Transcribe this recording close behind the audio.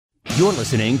You're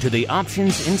listening to the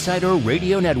Options Insider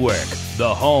Radio Network,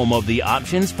 the home of the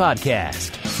Options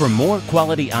Podcast. For more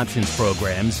quality options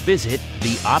programs, visit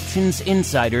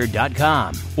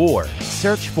theoptionsinsider.com or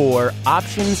search for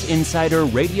Options Insider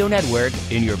Radio Network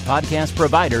in your podcast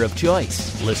provider of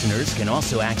choice. Listeners can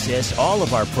also access all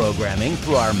of our programming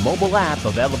through our mobile app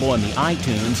available in the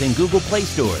iTunes and Google Play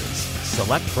stores.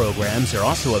 Select programs are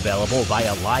also available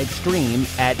via live stream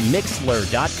at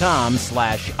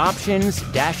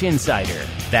mixlr.com/options-insider.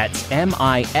 That's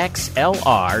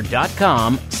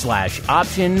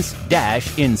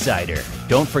mixlr.com/options-insider.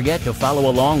 Don't forget to follow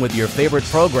along with your favorite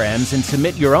programs and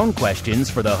submit your own questions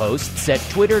for the hosts at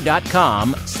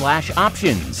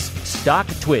twitter.com/options,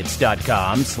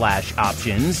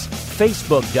 stocktwits.com/options,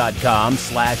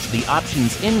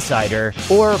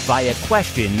 facebook.com/theoptionsinsider, or via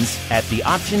questions at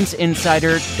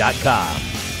theoptionsinsider.com.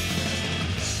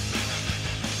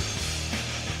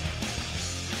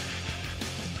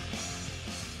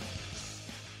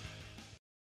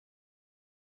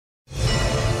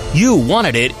 You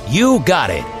wanted it, you got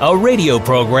it. A radio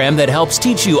program that helps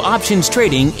teach you options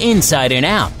trading inside and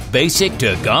out, basic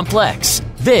to complex.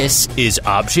 This is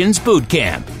Options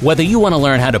Bootcamp. Whether you want to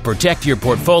learn how to protect your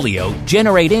portfolio,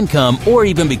 generate income, or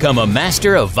even become a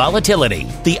master of volatility,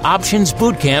 the Options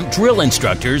Bootcamp drill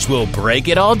instructors will break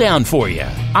it all down for you.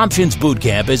 Options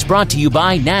Bootcamp is brought to you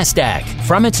by NASDAQ.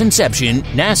 From its inception,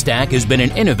 NASDAQ has been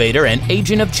an innovator and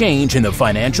agent of change in the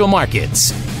financial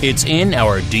markets. It's in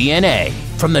our DNA.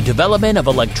 From the development of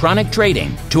electronic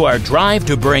trading to our drive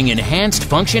to bring enhanced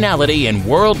functionality and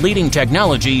world-leading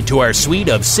technology to our suite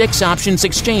of 6 options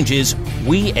exchanges,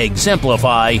 we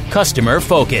exemplify customer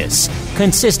focus,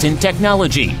 consistent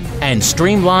technology, and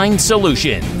streamlined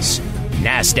solutions.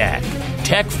 NASDAQ,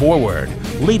 tech forward,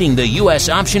 leading the U.S.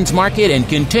 options market and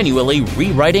continually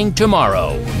rewriting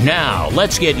tomorrow. Now,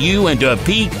 let's get you into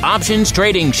peak options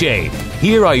trading shape.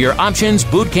 Here are your Options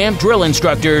Bootcamp drill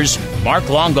instructors, Mark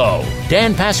Longo,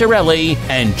 Dan Passarelli,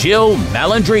 and Jill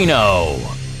Malandrino.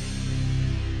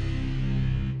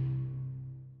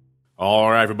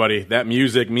 All right, everybody, that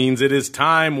music means it is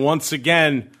time once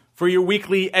again for your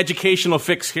weekly educational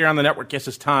fix here on the network. Yes,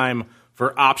 it's time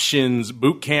for Options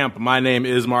Bootcamp. My name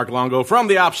is Mark Longo from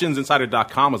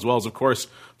theoptionsinsider.com, as well as, of course,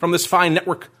 from this fine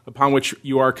network upon which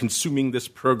you are consuming this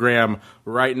program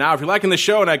right now. If you're liking the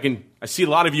show, and I see a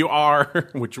lot of you are,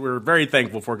 which we're very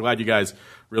thankful for. Glad you guys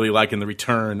really liking the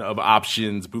return of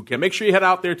Options Bootcamp. Make sure you head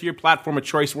out there to your platform of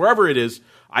choice, wherever it is,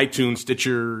 iTunes,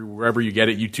 Stitcher, wherever you get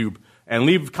it, YouTube, and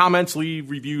leave comments, leave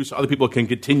reviews so other people can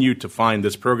continue to find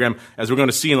this program. As we're going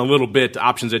to see in a little bit,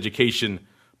 options education,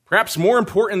 perhaps more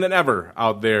important than ever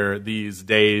out there these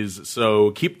days.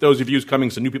 So keep those reviews coming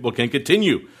so new people can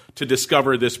continue to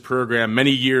discover this program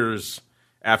many years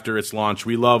after its launch.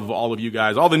 We love all of you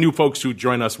guys, all the new folks who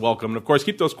join us, welcome. And of course,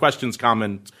 keep those questions,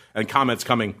 comments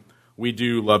coming. We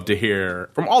do love to hear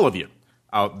from all of you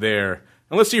out there.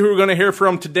 And let's see who we're going to hear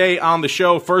from today on the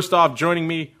show. First off, joining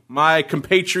me, my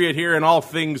compatriot here in all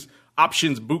things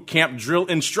Options Bootcamp drill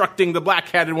instructing, the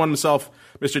black-hatted one himself,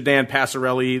 Mr. Dan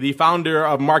Passarelli, the founder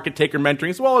of Market Taker Mentoring,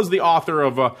 as well as the author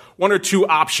of 1 or 2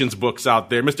 options books out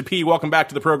there. Mr. P, welcome back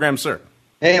to the program, sir.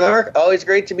 Hey, Mark. Always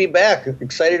great to be back.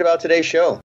 Excited about today's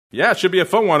show. Yeah, it should be a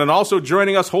fun one. And also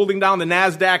joining us, holding down the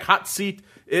NASDAQ hot seat,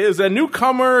 is a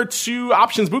newcomer to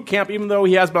Options Bootcamp, even though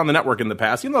he has been on the network in the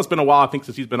past. Even though it's been a while, I think,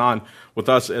 since he's been on with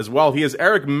us as well. He is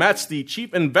Eric METZ, the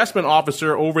Chief Investment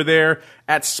Officer over there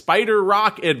at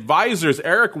SPIDERROCK Advisors.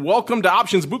 Eric, welcome to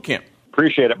Options Bootcamp.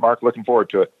 Appreciate it, Mark. Looking forward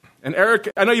to it. And Eric,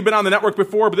 I know you've been on the network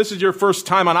before, but this is your first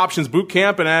time on Options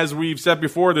Bootcamp. And as we've said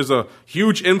before, there's a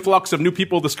huge influx of new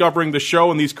people discovering the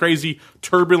show in these crazy,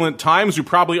 turbulent times who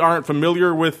probably aren't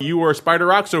familiar with you or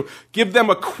SPIDERROCK. So give them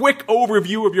a quick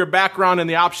overview of your background in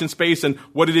the option space and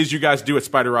what it is you guys do at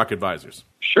SPIDERROCK Advisors.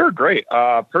 Sure, great.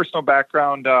 Personal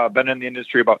background, been in the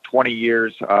industry about 20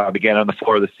 years. Began on the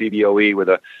floor of the CBOE with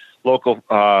a local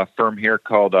firm here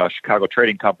called Chicago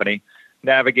Trading Company.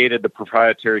 Navigated the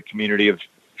proprietary community of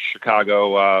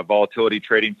Chicago volatility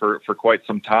trading for quite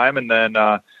some time, and then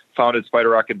founded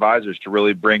SPIDERROCK Advisors to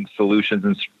really bring solutions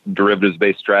and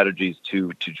derivatives-based strategies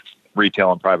to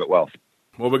retail and private wealth.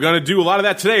 Well, we're going to do a lot of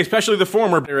that today, especially the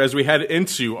former, as we head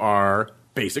into our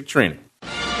basic training.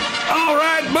 All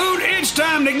right, Boot, it's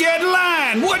time to get in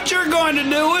line. What you're going to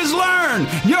do is learn.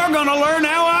 You're going to learn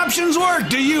how options work.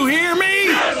 Do you hear me?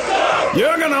 Yes, sir.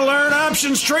 You're going to learn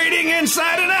options trading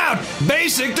inside and out,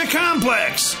 basic to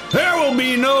complex. There will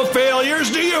be no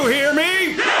failures. Do you hear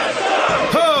me? Yes, sir.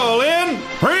 Pull in,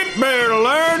 prepare to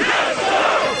learn. Yes, sir.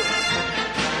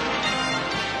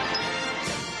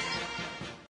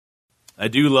 I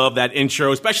do love that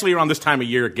intro, especially around this time of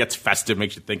year. It gets festive,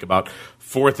 makes you think about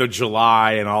 4th of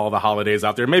July and all the holidays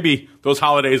out there. Maybe those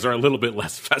holidays are a little bit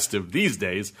less festive these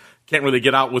days. Can't really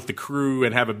get out with the crew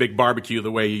and have a big barbecue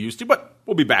the way you used to, but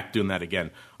we'll be back doing that again,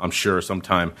 I'm sure,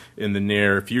 sometime in the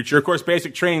near future. Of course,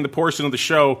 Basic Trading, the portion of the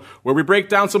show where we break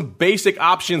down some basic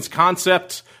options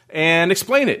concepts and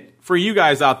explain it for you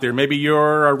guys out there. Maybe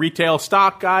you're a retail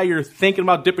stock guy, you're thinking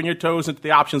about dipping your toes into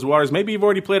the options waters. Maybe you've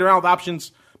already played around with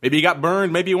options. Maybe you got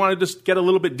burned. Maybe you want to just get a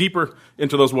little bit deeper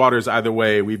into those waters. Either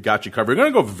way, we've got you covered. We're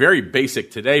going to go very basic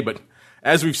today, but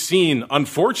as we've seen,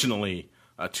 unfortunately,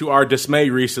 to our dismay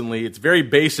recently, it's very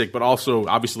basic, but also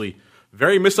obviously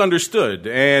very misunderstood.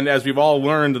 And as we've all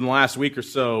learned in the last week or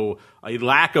so, a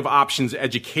lack of options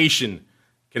education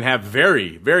can have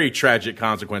very, very tragic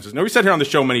consequences. Now, we said here on the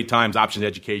show many times, options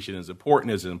education is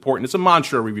important. It's a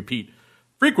mantra we repeat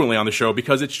frequently on the show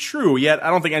because it's true, yet I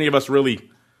don't think any of us really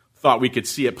thought we could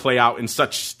see it play out in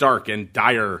such stark and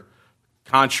dire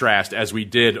contrast as we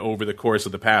did over the course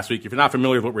of the past week. If you're not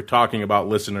familiar with what we're talking about,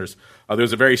 listeners,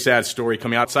 there's a very sad story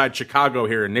coming outside Chicago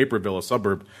here in Naperville, a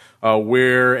suburb,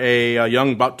 where a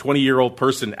young, about 20-year-old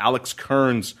person, Alex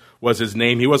Kearns was his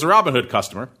name. He was a Robinhood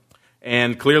customer,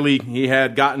 and clearly he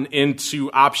had gotten into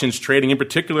options trading. In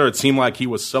particular, it seemed like he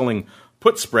was selling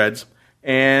put spreads,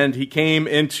 and he came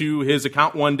into his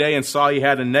account one day and saw he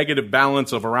had a negative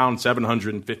balance of around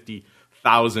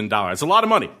 $750,000. It's a lot of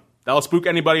money. That'll spook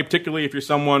anybody, particularly if you're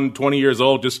someone 20 years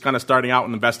old, just kind of starting out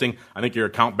in investing. I think your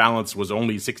account balance was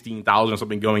only $16,000 or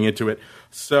something going into it.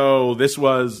 So this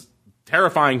was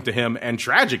terrifying to him, and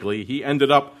tragically, he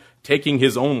ended up taking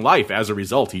his own life as a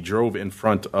result. He drove in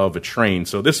front of a train.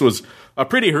 So this was a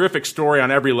pretty horrific story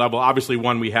on every level, obviously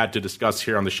one we had to discuss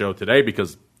here on the show today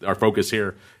because our focus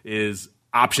here is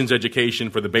options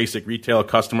education for the basic retail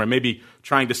customer, maybe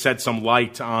trying to shed some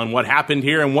light on what happened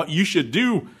here and what you should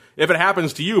do if it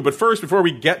happens to you. But first, before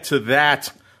we get to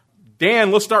that,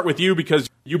 Dan, let's start with you because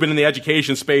you've been in the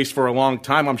education space for a long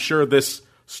time. I'm sure this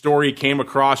story came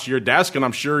across your desk, and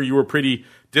I'm sure you were pretty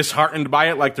disheartened by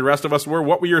it like the rest of us were.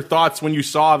 What were your thoughts when you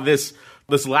saw this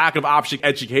lack of option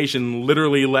education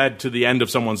literally led to the end of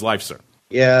someone's life, sir?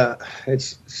 Yeah,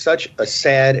 it's such a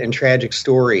sad and tragic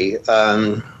story. It's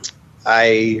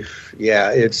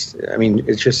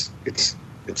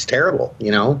terrible,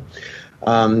 you know.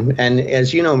 And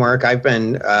as you know, Mark, I've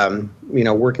been,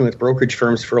 working with brokerage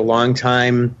firms for a long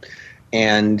time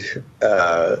and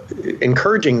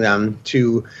encouraging them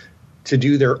to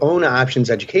do their own options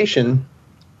education.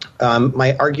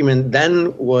 My argument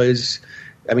then was,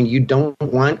 you don't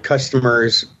want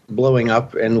customers blowing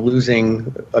up and losing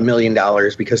 $1 million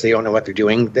because they don't know what they're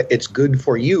doing. It's good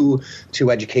for you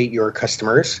to educate your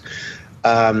customers.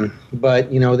 But,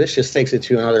 this just takes it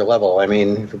to another level.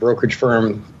 If a brokerage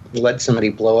firm let somebody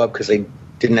blow up because they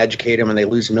didn't educate them and they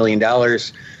lose $1 million,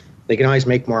 they can always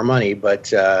make more money,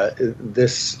 but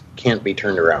this can't be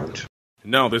turned around.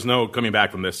 No, there's no coming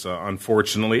back from this,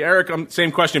 unfortunately. Eric,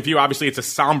 same question for you. Obviously, it's a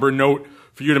somber note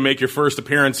for you to make your first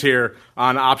appearance here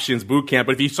on Options Bootcamp.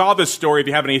 But if you saw this story, if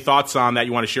you have any thoughts on that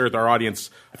you want to share with our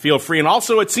audience, feel free. And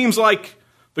also, it seems like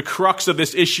the crux of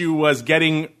this issue was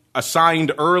getting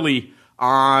assigned early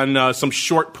on some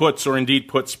short puts or indeed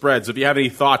put spreads. If you have any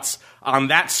thoughts on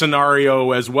that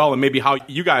scenario as well, and maybe how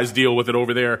you guys deal with it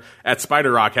over there at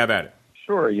SPIDERROCK, have at it.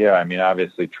 Sure. Yeah.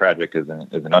 Obviously, tragic is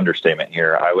an understatement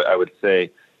here. I would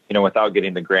say, without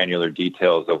getting the granular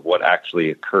details of what actually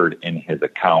occurred in his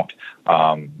account,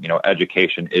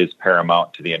 education is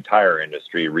paramount to the entire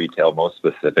industry, retail most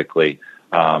specifically,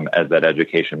 as that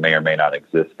education may or may not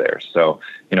exist there. So,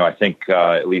 I think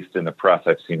at least in the press,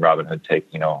 I've seen Robinhood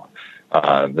take,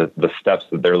 the steps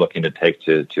that they're looking to take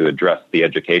to address the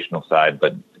educational side.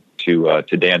 But to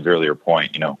Dan's earlier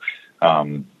point,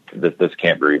 this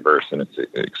can't be reversed, and it's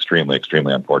extremely,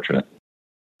 extremely unfortunate.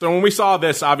 So when we saw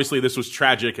this, obviously this was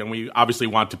tragic, and we obviously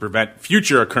want to prevent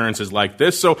future occurrences like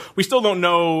this. So we still don't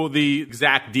know the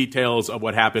exact details of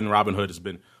what happened. Robinhood has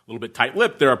been a little bit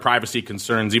tight-lipped. There are privacy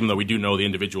concerns, even though we do know the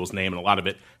individual's name, and a lot of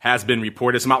it has been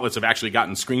reported. Some outlets have actually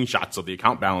gotten screenshots of the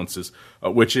account balances,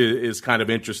 which is kind of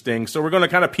interesting. So we're going to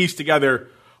kind of piece together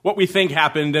what we think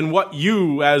happened and what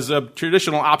you, as a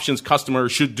traditional options customer,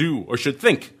 should do or should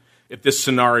think if this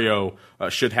scenario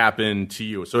should happen to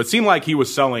you. So it seemed like he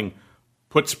was selling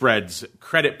put spreads,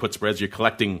 credit put spreads. You're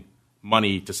collecting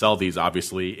money to sell these,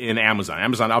 obviously, in Amazon.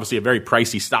 Amazon, obviously, a very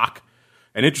pricey stock.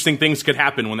 And interesting things could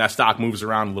happen when that stock moves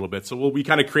around a little bit. So we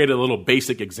kind of created a little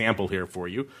basic example here for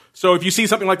you. So if you see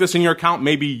something like this in your account,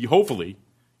 maybe, hopefully,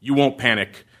 you won't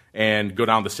panic and go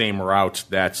down the same route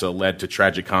that's led to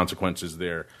tragic consequences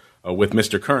there with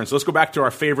Mr. Kern. So let's go back to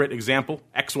our favorite example,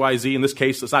 XYZ. In this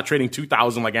case, it's not trading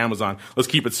 2,000 like Amazon. Let's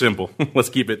keep it simple. Let's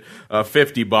keep it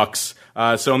 $50.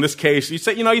 So in this case, you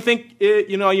say, you think,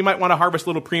 you might want to harvest a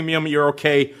little premium. You're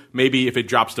okay. Maybe if it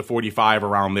drops to 45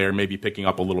 around there, maybe picking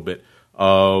up a little bit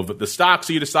of the stock.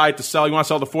 So you decide to sell. You want to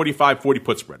sell the 45-40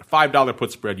 put spread, a $5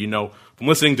 put spread. From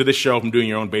listening to this show, from doing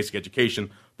your own basic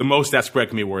education, the most that spread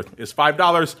can be worth is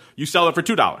 $5. You sell it for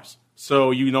 $2.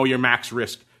 So your max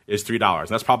risk is $3. And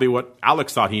that's probably what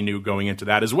Alex thought he knew going into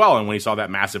that as well. And when he saw that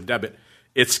massive debit,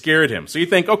 it scared him. So you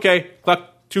think, okay,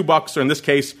 collect $2, or in this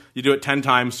case, you do it 10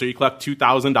 times, so you collect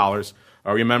 $2,000.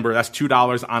 Remember, that's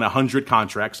 $2 on 100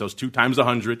 contracts, so it's 2 times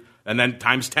 100, and then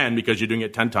times 10 because you're doing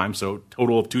it 10 times, so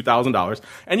total of $2,000.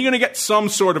 And you're going to get some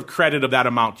sort of credit of that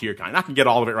amount to your account. You're not going to get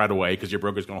all of it right away because your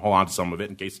broker's going to hold on to some of it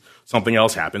in case something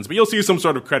else happens, but you'll see some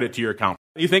sort of credit to your account.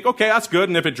 You think, okay, that's good,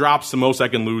 and if it drops, the most I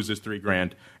can lose is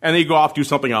 $3,000. And then you go off, do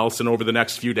something else, and over the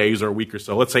next few days or a week or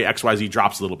so, let's say XYZ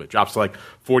drops a little bit, drops to like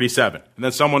 47. And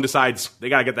then someone decides they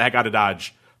got to get the heck out of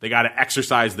Dodge. They got to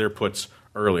exercise their puts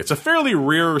early. It's a fairly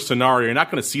rare scenario. You're not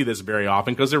going to see this very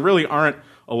often because there really aren't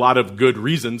a lot of good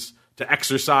reasons to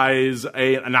exercise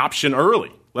an option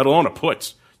early, let alone a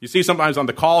put. You see sometimes on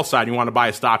the call side, you want to buy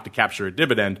a stock to capture a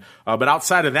dividend. But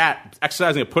outside of that,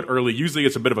 exercising a put early, usually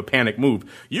it's a bit of a panic move.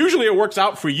 Usually it works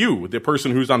out for you, the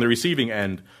person who's on the receiving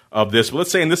end of this. But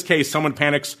let's say in this case, someone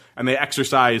panics and they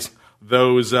exercise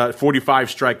those 45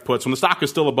 strike puts when the stock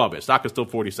is still above it. Stock is still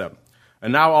 47.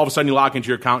 And now all of a sudden you log into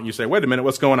your account and you say, wait a minute,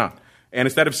 what's going on? And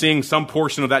instead of seeing some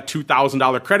portion of that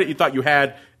 $2,000 credit you thought you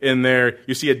had in there,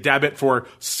 you see a debit for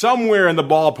somewhere in the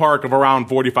ballpark of around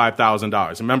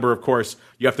 $45,000. Remember, of course,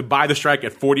 you have to buy the strike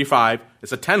at 45.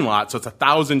 It's a 10 lot, so it's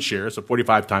 1,000 shares, so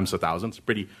 45 times 1,000. It's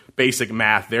pretty basic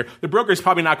math there. The broker is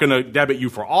probably not going to debit you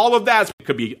for all of that. It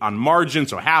could be on margin,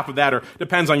 so half of that, or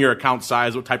depends on your account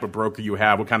size, what type of broker you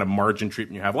have, what kind of margin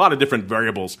treatment you have. A lot of different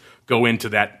variables go into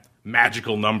that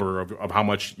magical number of how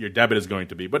much your debit is going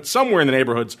to be. But somewhere in the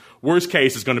neighborhoods, worst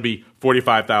case is going to be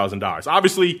 $45,000.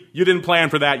 Obviously, you didn't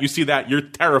plan for that. You see that, you're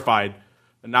terrified.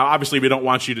 And now, obviously, we don't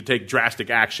want you to take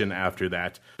drastic action after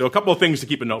that. So a couple of things to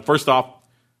keep in note. First off,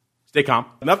 stay calm.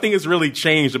 Nothing has really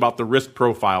changed about the risk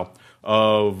profile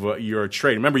of your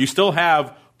trade. Remember, you still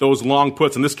have those long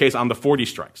puts, in this case, on the 40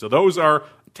 strike. So those are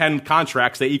 10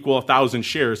 contracts. They equal 1,000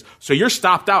 shares. So you're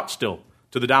stopped out still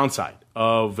to the downside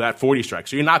of that 40 strike.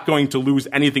 So you're not going to lose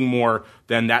anything more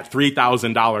than that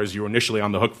 $3,000 you were initially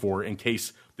on the hook for in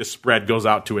case the spread goes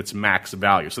out to its max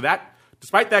value. So that,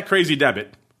 despite that crazy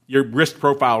debit, your risk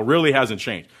profile really hasn't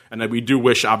changed. And we do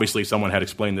wish, obviously, someone had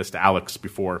explained this to Alex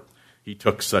before he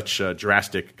took such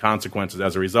drastic consequences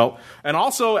as a result. And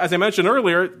also, as I mentioned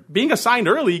earlier, being assigned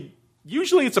early,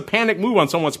 usually it's a panic move on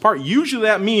someone's part. Usually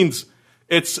that means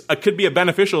it could be a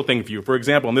beneficial thing for you. For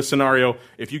example, in this scenario,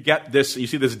 if you get this, you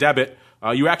see this debit,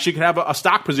 you actually could have a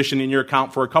stock position in your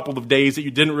account for a couple of days that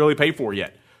you didn't really pay for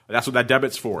yet. That's what that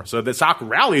debit's for. So if the stock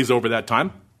rallies over that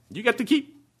time, you get to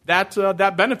keep that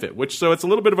benefit. So it's a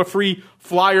little bit of a free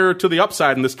flyer to the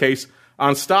upside in this case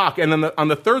on stock. And then on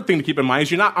the third thing to keep in mind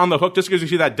is you're not on the hook just because you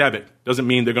see that debit. Doesn't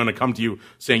mean they're going to come to you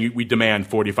saying we demand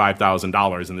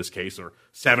 $45,000 in this case or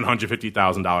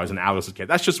 $750,000 in Alice's case.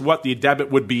 That's just what the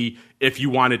debit would be if you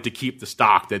wanted to keep the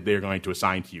stock that they're going to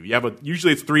assign to you.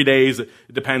 Usually it's 3 days. It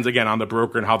depends, again, on the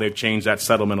broker and how they've changed that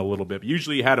settlement a little bit. But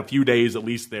usually you had a few days at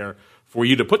least there for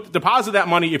you to deposit that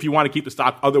money if you want to keep the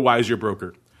stock. Otherwise, your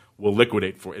broker will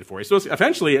liquidate for you. So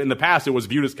essentially, in the past, it was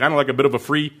viewed as kind of like a bit of a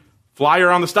free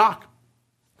flyer on the stock,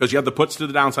 because you have the puts to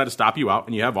the downside to stop you out,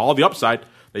 and you have all the upside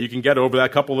that you can get over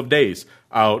that couple of days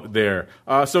out there.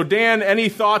 So, Dan, any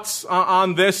thoughts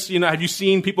on this? Have you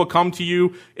seen people come to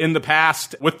you in the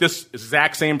past with this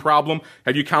exact same problem?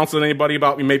 Have you counseled anybody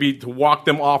about maybe to walk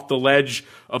them off the ledge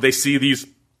of they see these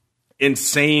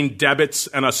insane debits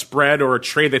and a spread or a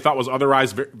trade they thought was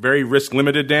otherwise very risk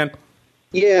limited, Dan?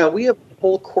 Yeah, we have a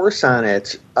whole course on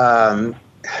it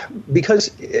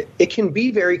because it can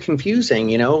be very confusing,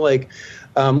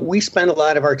 we spend a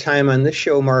lot of our time on this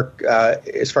show, Mark,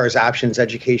 as far as options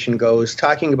education goes,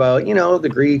 talking about, the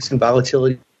Greeks and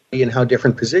volatility and how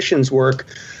different positions work.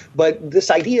 But this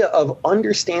idea of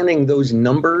understanding those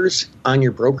numbers on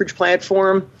your brokerage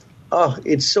platform,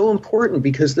 it's so important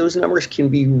because those numbers can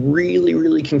be really,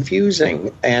 really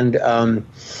confusing. And,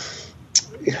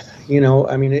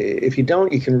 if you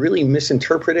don't, you can really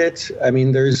misinterpret it. I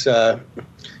mean, there's,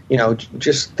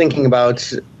 just thinking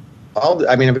about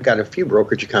I've got a few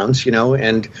brokerage accounts,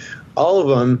 and all of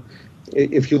them,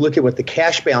 if you look at what the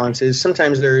cash balance is,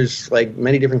 sometimes there's like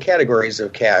many different categories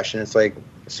of cash, and it's like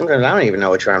sometimes I don't even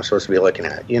know which one I'm supposed to be looking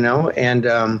at,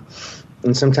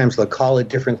 and sometimes they'll call it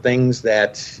different things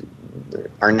that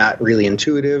are not really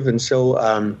intuitive. And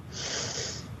so,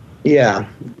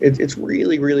 it's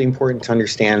really, really important to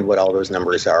understand what all those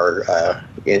numbers are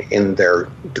in their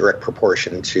direct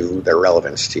proportion to their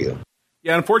relevance to you.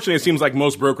 Yeah, unfortunately, it seems like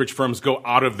most brokerage firms go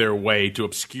out of their way to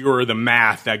obscure the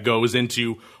math that goes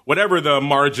into whatever the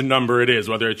margin number it is,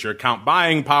 whether it's your account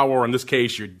buying power, or in this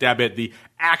case, your debit, the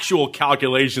actual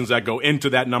calculations that go into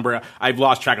that number. I've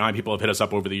lost track of how many people have hit us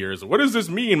up over the years. What does this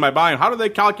mean, my buying? How do they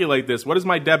calculate this? What is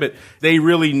my debit? They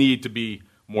really need to be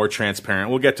more transparent.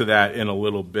 We'll get to that in a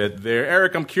little bit there.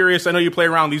 Eric, I'm curious. I know you play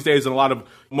around these days in a lot of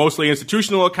mostly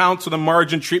institutional accounts, so the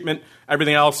margin treatment,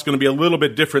 everything else is going to be a little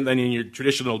bit different than in your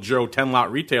traditional Joe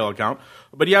 10-lot retail account.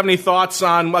 But do you have any thoughts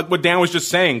on like what Dan was just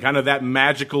saying, kind of that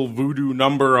magical voodoo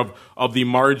number of the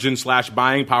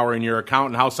margin/buying power in your account,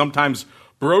 and how sometimes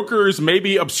brokers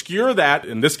maybe obscure that,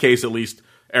 in this case at least,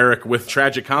 Eric, with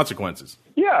tragic consequences?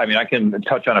 Yeah, I mean, I can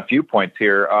touch on a few points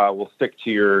here. We'll stick to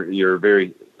your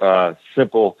very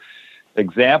simple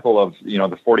example of, the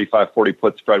 45-40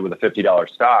 put spread with a $50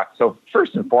 stock. So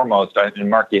first and foremost, and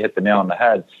Mark, you hit the nail on the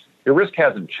head, your risk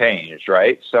hasn't changed,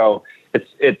 right? So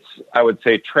it's I would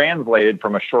say, translated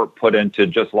from a short put into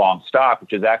just long stock,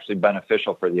 which is actually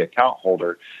beneficial for the account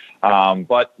holder.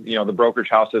 But, the brokerage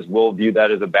houses will view that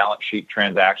as a balance sheet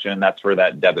transaction, and that's where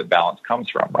that debit balance comes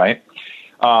from, right?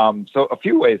 So a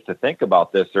few ways to think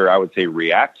about this, or I would say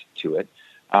react to it.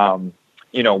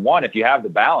 One, if you have the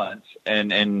balance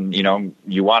and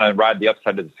you want to ride the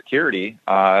upside of the security,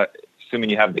 assuming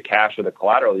you have the cash or the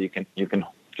collateral, you can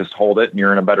just hold it and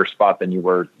you're in a better spot than you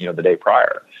were, the day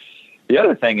prior. The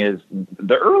other thing is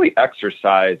the early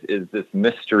exercise is this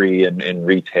mystery in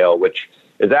retail, which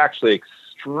is actually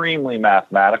extremely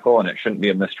mathematical, and it shouldn't be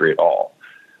a mystery at all.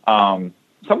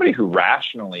 Somebody who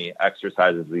rationally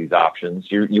exercises these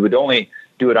options, you would only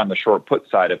do it on the short put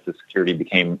side if the security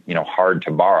became, hard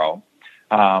to borrow.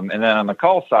 And then on the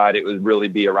call side, it would really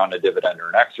be around a dividend or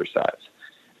an exercise.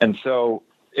 And so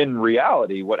in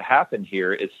reality, what happened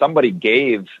here is somebody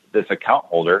gave this account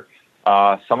holder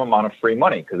some amount of free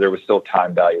money because there was still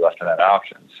time value left in that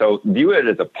option. So view it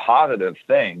as a positive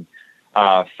thing.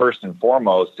 First and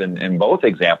foremost, in both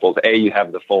examples, A, you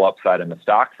have the full upside in the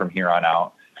stock from here on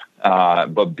out.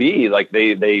 But B, like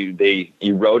they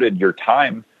eroded your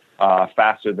time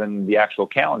faster than the actual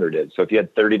calendar did. So if you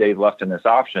had 30 days left in this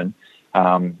option,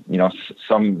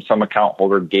 some account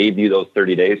holder gave you those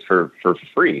 30 days for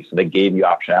free. So they gave you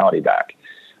optionality back.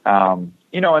 And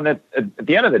at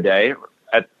the end of the day,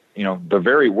 at the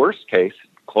very worst case,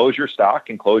 close your stock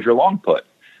and close your long put.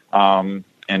 And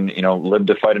live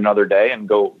to fight another day and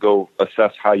go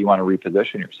assess how you want to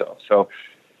reposition yourself. So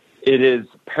it is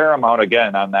paramount,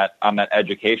 again, on that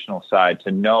educational side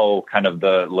to know kind of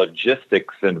the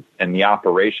logistics and the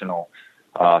operational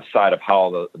side of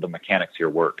how the mechanics here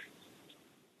work.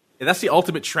 And that's the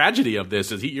ultimate tragedy of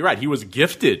this. You're right. He was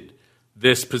gifted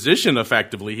this position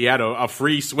effectively. He had a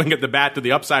free swing at the bat to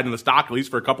the upside in the stock, at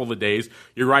least for a couple of days.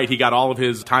 You're right. He got all of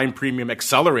his time premium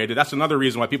accelerated. That's another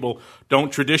reason why people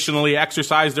don't traditionally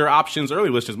exercise their options early,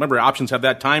 listeners. Remember, options have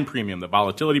that time premium, the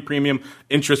volatility premium,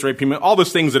 interest rate premium, all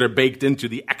those things that are baked into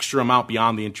the extra amount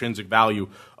beyond the intrinsic value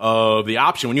of the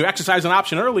option. When you exercise an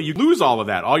option early, you lose all of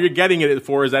that. All you're getting it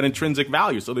for is that intrinsic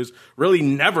value. So there's really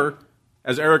never,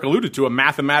 as Eric alluded to, a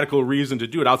mathematical reason to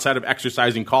do it outside of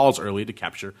exercising calls early to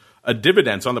capture a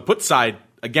dividend. So on the put side,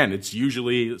 again, it's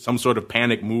usually some sort of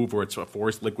panic move or it's a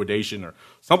forced liquidation or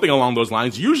something along those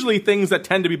lines, usually things that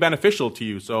tend to be beneficial to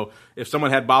you. So if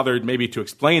someone had bothered maybe to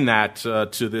explain that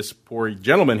to this poor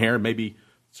gentleman here, maybe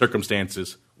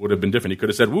circumstances would have been different. He could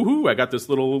have said, woohoo, I got this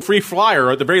little free flyer,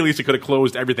 or at the very least he could have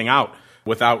closed everything out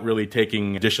without really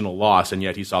taking additional loss, and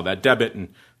yet he saw that debit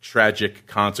and tragic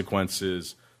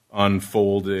consequences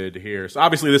unfolded here. So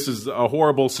obviously this is a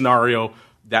horrible scenario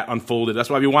that unfolded. That's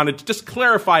why we wanted to just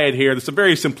clarify it here. This is a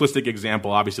very simplistic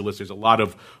example. Obviously, listeners, a lot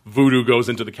of voodoo goes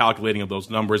into the calculating of those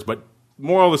numbers, but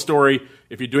moral of the story,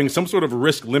 if you're doing some sort of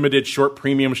risk-limited short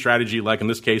premium strategy, like in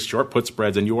this case, short put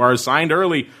spreads, and you are assigned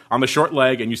early on the short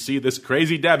leg and you see this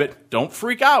crazy debit, don't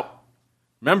freak out.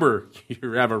 Remember,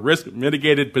 you have a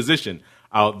risk-mitigated position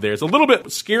out there. It's a little bit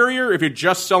scarier if you're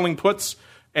just selling puts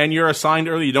and you're assigned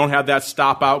early, you don't have that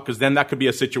stop out, because then that could be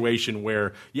a situation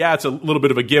where, yeah, it's a little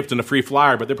bit of a gift and a free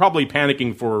flyer, but they're probably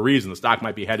panicking for a reason. The stock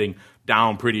might be heading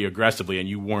down pretty aggressively and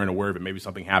you weren't aware of it. Maybe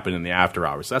something happened in the after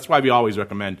hours. So that's why we always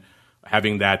recommend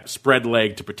having that spread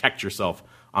leg to protect yourself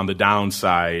on the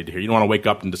downside here. You don't want to wake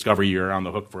up and discover you're on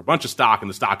the hook for a bunch of stock and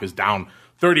the stock is down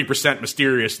 30%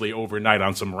 mysteriously overnight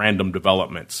on some random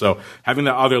development. So having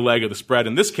that other leg of the spread,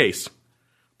 in this case,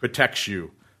 protects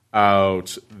you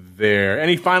out there.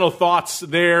 Any final thoughts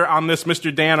there on this,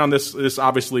 Mr. Dan, on this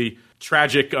obviously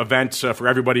tragic event for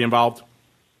everybody involved?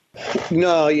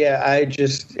 No, yeah,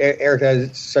 Eric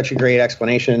has such a great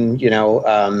explanation.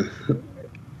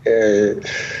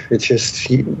 It's just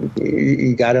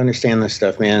you got to understand this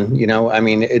stuff, man.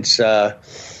 It's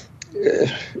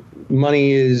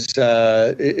money is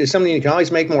something you can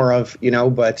always make more of,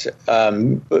 but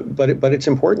it's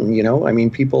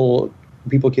important.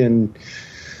 People can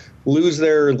lose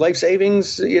their life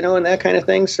savings, and that kind of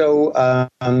thing. So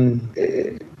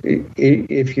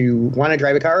if you want to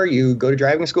drive a car, you go to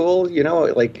driving school,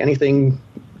 like anything,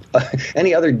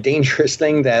 any other dangerous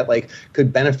thing that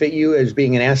could benefit you as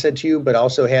being an asset to you, but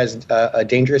also has a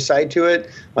dangerous side to it.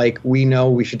 We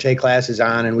know we should take classes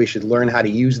on and we should learn how to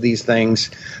use these things.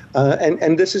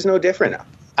 And this is no different.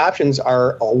 Options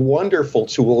are a wonderful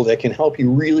tool that can help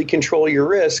you really control your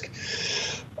risk.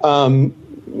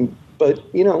 But,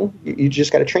 you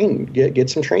just got to train, get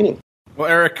some training. Well,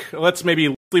 Eric, let's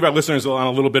maybe leave our listeners on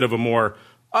a little bit of a more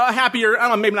happier, I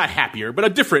don't know, maybe not happier, but a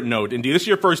different note. Indeed, this is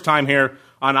your first time here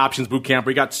on Options Bootcamp.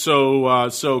 We got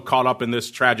so caught up in this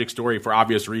tragic story for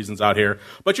obvious reasons out here.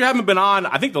 But you haven't been on.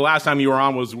 I think the last time you were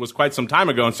on was quite some time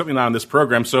ago, and certainly not on this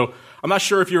program. So I'm not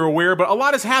sure if you're aware, but a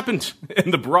lot has happened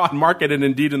in the broad market and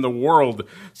indeed in the world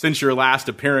since your last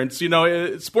appearance.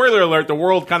 Spoiler alert, the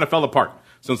world kind of fell apart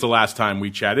since the last time we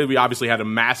chatted. We obviously had a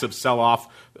massive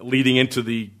sell-off leading into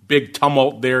the big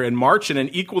tumult there in March, and an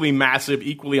equally massive,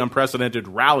 equally unprecedented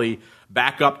rally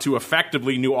back up to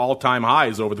effectively new all-time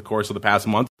highs over the course of the past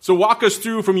month. So walk us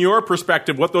through, from your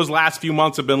perspective, what those last few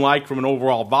months have been like from an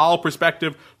overall vol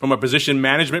perspective, from a position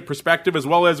management perspective, as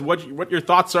well as what your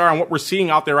thoughts are on what we're seeing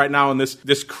out there right now in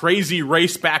this crazy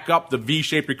race back up, the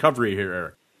V-shaped recovery here,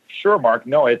 Eric. Sure, Mark.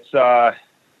 No, it's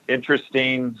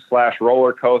interesting /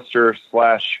 roller coaster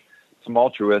 /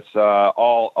 tumultuous,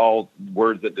 all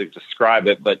words that describe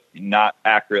it, but not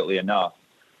accurately enough.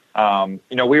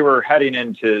 We were heading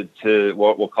into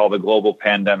what we'll call the global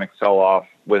pandemic sell-off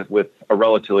with a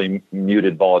relatively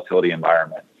muted volatility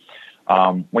environment.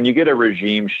 When you get a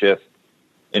regime shift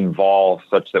involved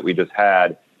such that we just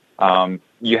had,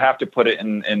 you have to put it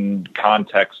in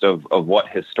context of what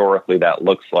historically that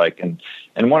looks like. And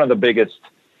one of the biggest,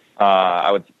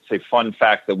 I would say, fun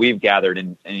facts that we've gathered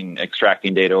in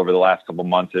extracting data over the last couple of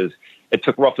months is it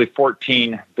took roughly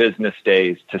 14 business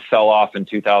days to sell off in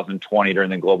 2020 during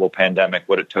the global pandemic,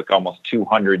 what it took almost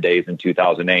 200 days in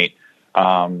 2008.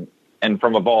 And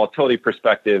from a volatility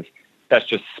perspective, that's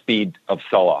just speed of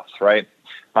sell-offs, right?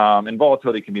 And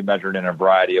volatility can be measured in a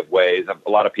variety of ways. A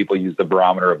lot of people use the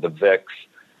barometer of the VIX.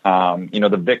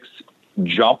 The VIX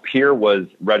jump here was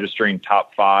registering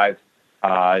top 5.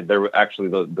 There were actually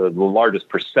the largest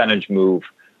percentage move,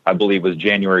 I believe, was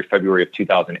January, February of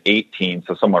 2018,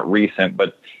 so somewhat recent.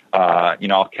 But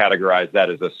I'll categorize that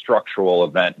as a structural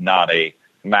event, not a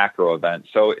macro event.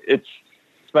 So it's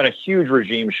been a huge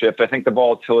regime shift. I think the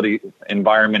volatility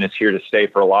environment is here to stay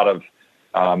for a lot of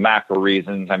macro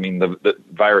reasons. I mean, the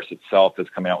virus itself is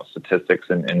coming out with statistics,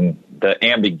 and the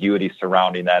ambiguity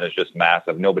surrounding that is just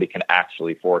massive. Nobody can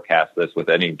actually forecast this with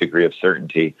any degree of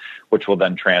certainty, which will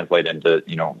then translate into,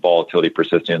 volatility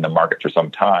persisting in the market for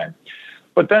some time.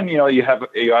 But then, you have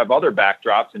other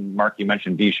backdrops, and Mark, you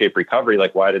mentioned V-shaped recovery.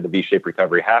 Like, why did the V-shaped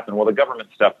recovery happen? Well, the government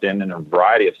stepped in a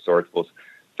variety of sorts, both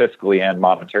fiscally and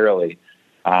monetarily.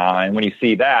 And when you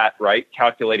see that, right,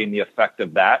 calculating the effect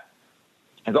of that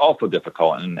is also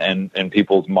difficult, and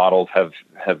people's models have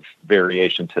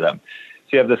variation to them. So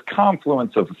you have this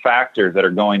confluence of factors that are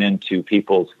going into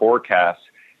people's forecasts,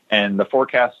 and the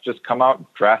forecasts just come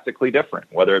out drastically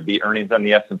different, whether it be earnings on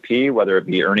the S&P, whether it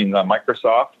be earnings on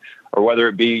Microsoft, or whether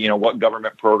it be, what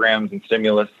government programs and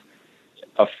stimulus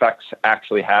effects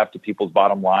actually have to people's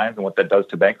bottom lines and what that does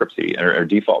to bankruptcy or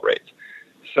default rates.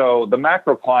 So the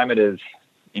macro climate is,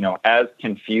 as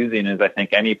confusing as I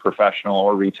think any professional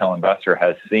or retail investor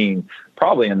has seen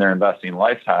probably in their investing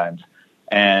lifetimes.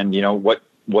 And,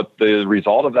 what the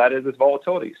result of that is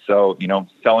volatility. So,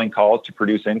 selling calls to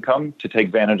produce income to take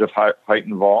advantage of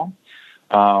heightened vol.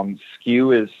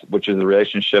 Skew which is a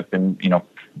relationship in,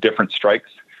 different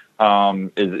strikes,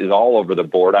 is all over the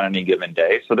board on any given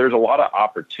day. So there's a lot of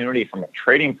opportunity from a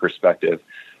trading perspective.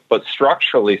 But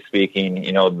structurally speaking,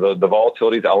 the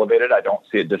volatility is elevated. I don't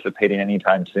see it dissipating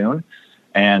anytime soon.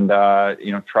 And,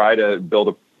 try to build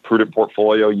a prudent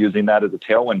portfolio using that as a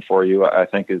tailwind for you, I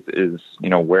think is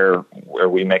where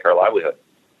we make our livelihood.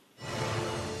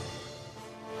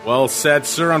 Well said,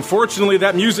 sir. Unfortunately,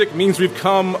 that music means we've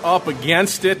come up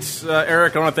against it.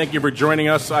 Eric, I want to thank you for joining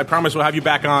us. I promise we'll have you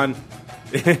back on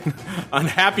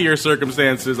happier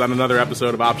circumstances on another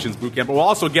episode of Options Bootcamp. But we'll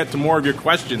also get to more of your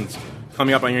questions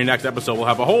coming up on your next episode. We'll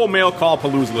have a whole mail call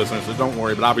palooza, listeners, so don't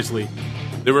worry. But obviously,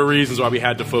 there were reasons why we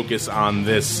had to focus on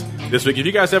this week. If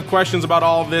you guys have questions about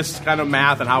all this kind of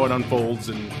math and how it unfolds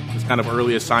and this kind of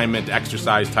early assignment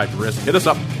exercise type risk, hit us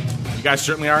up. You guys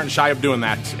certainly aren't shy of doing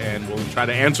that, and we'll try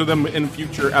to answer them in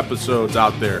future episodes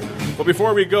out there. But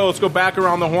before we go, let's go back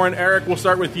around the horn. Eric, we'll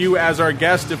start with you as our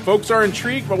guest. If folks are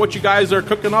intrigued by what you guys are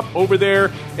cooking up over there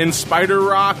in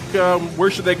SPIDERROCK, where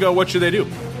should they go? What should they do?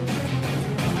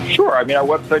 Sure. I mean, our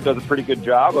website does a pretty good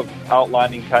job of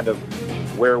outlining kind of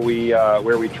where we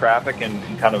traffic and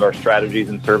kind of our strategies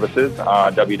and services.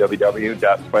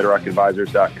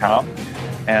 www.spiderrockadvisors.com.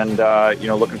 And,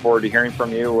 looking forward to hearing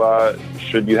from you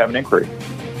should you have an inquiry.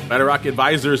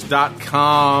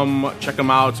 SpiderRockAdvisors.com. Check them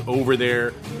out over there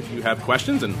if you have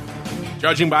questions. And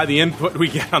judging by the input we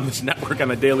get on this network on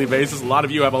a daily basis, a lot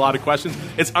of you have a lot of questions.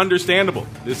 It's understandable.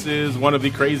 This is one of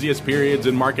the craziest periods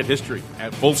in market history,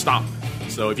 at full stop.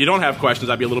 So if you don't have questions,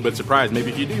 I'd be a little bit surprised.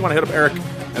 Maybe if you do, you want to hit up Eric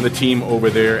and the team over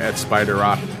there at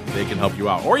SPIDERROCK. They can help you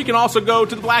out. Or you can also go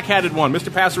to the black-hatted one, Mr.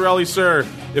 Passarelli, sir.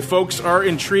 If folks are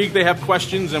intrigued, they have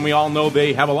questions, and we all know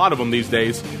they have a lot of them these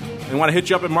days, and want to hit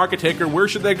you up at Market Taker, where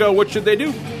should they go? What should they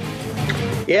do?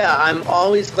 Yeah, I'm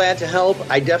always glad to help.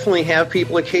 I definitely have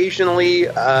people occasionally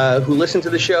who listen to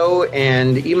the show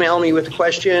and email me with a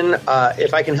question.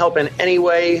 If I can help in any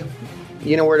way,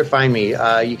 you know where to find me.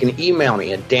 You can email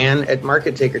me at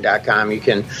dan@markettaker.com. You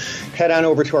can head on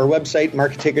over to our website,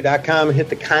 markettaker.com, hit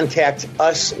the Contact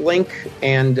Us link,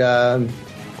 and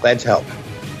glad to help.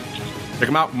 Check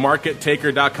them out,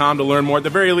 markettaker.com, to learn more. At the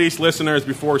very least, listeners,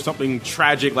 before something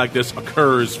tragic like this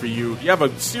occurs for you, if you have a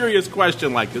serious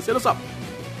question like this, hit us up.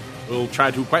 We'll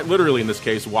try to, quite literally in this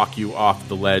case, walk you off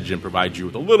the ledge and provide you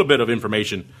with a little bit of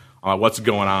information on what's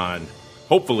going on,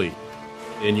 hopefully,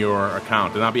 in your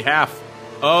account. And on behalf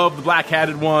of the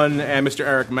Black-Hatted One and Mr.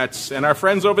 Eric Metz and our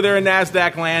friends over there in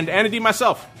NASDAQ land, and indeed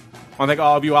myself, I want to thank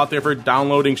all of you out there for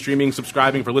downloading, streaming,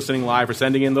 subscribing, for listening live, for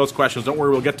sending in those questions. Don't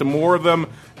worry, we'll get to more of them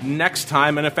next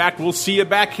time. And in fact, we'll see you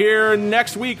back here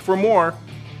next week for more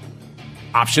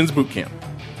Options Bootcamp.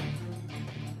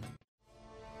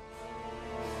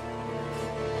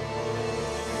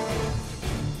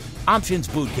 Options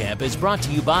Bootcamp is brought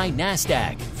to you by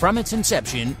NASDAQ. From its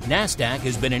inception, NASDAQ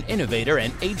has been an innovator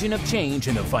and agent of change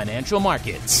in the financial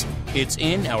markets. It's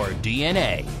in our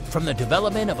DNA. From the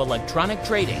development of electronic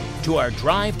trading to our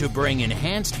drive to bring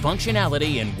enhanced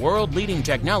functionality and world-leading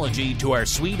technology to our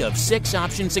suite of 6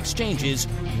 options exchanges,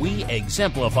 we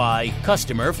exemplify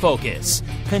customer focus,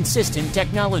 consistent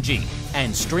technology,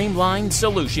 and streamlined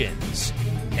solutions.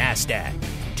 NASDAQ.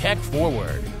 Tech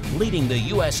forward. Leading the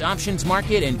U.S. options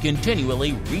market and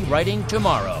continually rewriting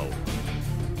tomorrow.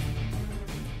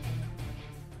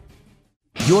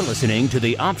 You're listening to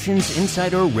the Options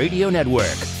Insider Radio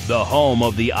Network, the home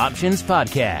of the Options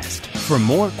Podcast. For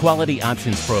more quality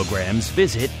options programs,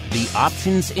 visit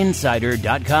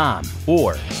theoptionsinsider.com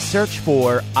or search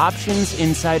for Options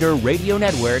Insider Radio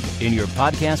Network in your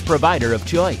podcast provider of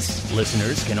choice.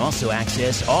 Listeners can also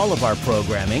access all of our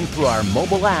programming through our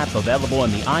mobile app available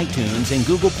in the iTunes and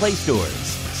Google Play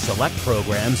stores. Select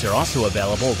programs are also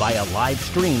available via live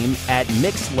stream at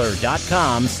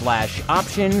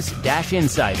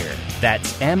mixlr.com/options-insider.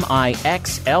 That's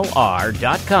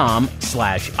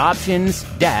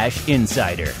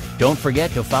mixlr.com/options-insider. Don't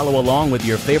forget to follow along with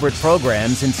your favorite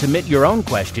programs and submit your own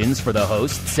questions for the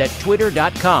hosts at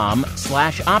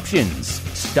twitter.com/options,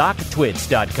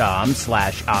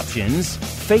 stocktwits.com/options,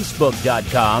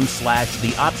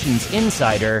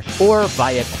 facebook.com/theoptionsinsider, or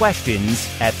via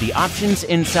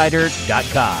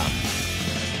questions@theoptionsinsider.com.